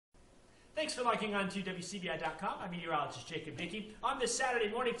Thanks for logging on to WCBI.com. I'm meteorologist Jacob Dickey. On this Saturday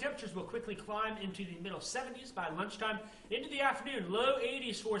morning, temperatures will quickly climb into the middle 70s by lunchtime. Into the afternoon, low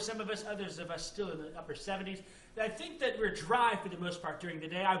 80s for some of us, others of us still in the upper 70s. I think that we're dry for the most part during the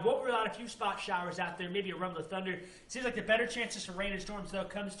day. I won't rule out a few spot showers out there, maybe a rumble of thunder. Seems like the better chances for rain and storms, though,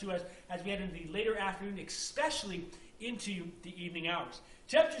 comes to us as we head into the later afternoon, especially into the evening hours.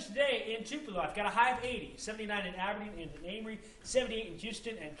 Temperatures today in Tupelo, I've got a high of 80, 79 in Aberdeen and in Amory, 78 in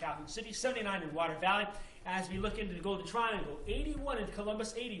Houston and Calhoun City, 79 in Water Valley. As we look into the Golden Triangle, 81 in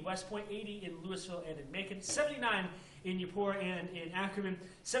Columbus, 80 West Point, 80 in Louisville and in Macon, 79 in Eupora and in Ackerman,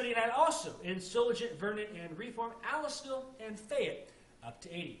 79 also in Solent, Vernon and Reform, Aliceville and Fayette, up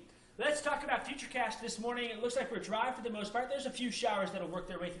to 80. Let's talk about Futurecast this morning. It looks like we're dry for the most part. There's a few showers that'll work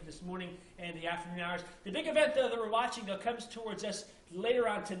their way through this morning and the afternoon hours. The big event, though, that we're watching, though, comes towards us later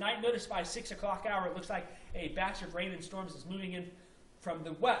on tonight. Notice by 6 o'clock hour, it looks like a batch of rain and storms is moving in from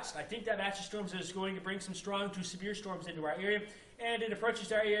the west. I think that batch of storms is going to bring some strong to severe storms into our area, and it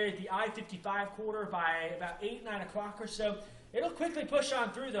approaches our area at the I-55 corridor by about 8, 9 o'clock or so. It'll quickly push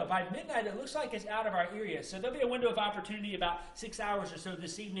on through, though. By midnight, it looks like it's out of our area. So there'll be a window of opportunity about 6 hours or so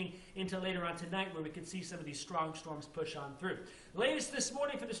this evening into later on tonight where we can see some of these strong storms push on through. Latest this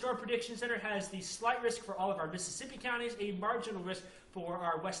morning for the Storm Prediction Center has the slight risk for all of our Mississippi counties, a marginal risk for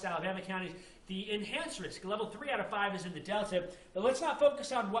our West Alabama counties. The enhanced risk, level 3 out of 5, is in the Delta. But let's not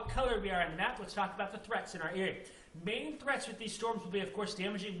focus on what color we are on the map. Let's talk about the threats in our area. Main threats with these storms will be, of course,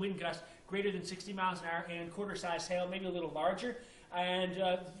 damaging wind gusts greater than 60 miles an hour and quarter-size hail, maybe a little larger. And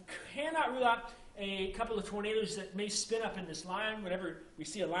cannot rule out a couple of tornadoes that may spin up in this line. Whenever we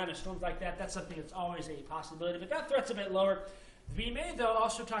see a line of storms like that, that's something that's always a possibility. But that threat's a bit lower. We may, though,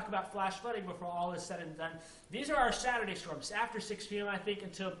 also talk about flash flooding before all is said and done. These are our Saturday storms, after 6 p.m., I think,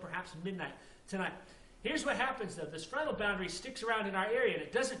 until perhaps midnight tonight. Here's what happens, though. This frontal boundary sticks around in our area, and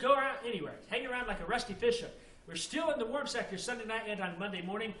it doesn't go around anywhere. It's hanging around like a rusty fishhook. We're still in the warm sector Sunday night and on Monday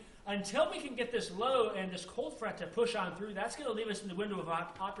morning. Until we can get this low and this cold front to push on through, that's going to leave us in the window of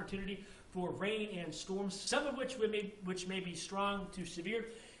opportunity for rain and storms, some of which may be strong to severe.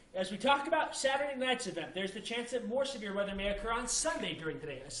 As we talk about Saturday night's event, there's the chance that more severe weather may occur on Sunday during the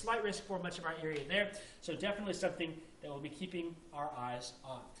day. A slight risk for much of our area there, so definitely something that we'll be keeping our eyes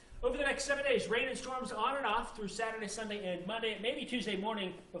on. Over the next 7 days, rain and storms on and off through Saturday, Sunday, and Monday, maybe Tuesday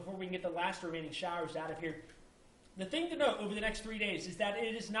morning before we can get the last remaining showers out of here. The thing to note over the next 3 days is that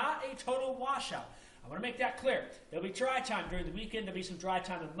it is not a total washout. I want to make that clear. There'll be dry time during the weekend. There'll be some dry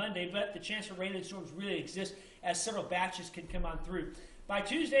time on Monday, but the chance for rain and storms really exists as several batches can come on through. By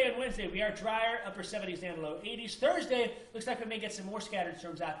Tuesday and Wednesday, we are drier, upper 70s and low 80s. Thursday, looks like we may get some more scattered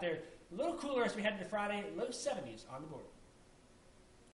storms out there. A little cooler as we head into Friday, low 70s on the border.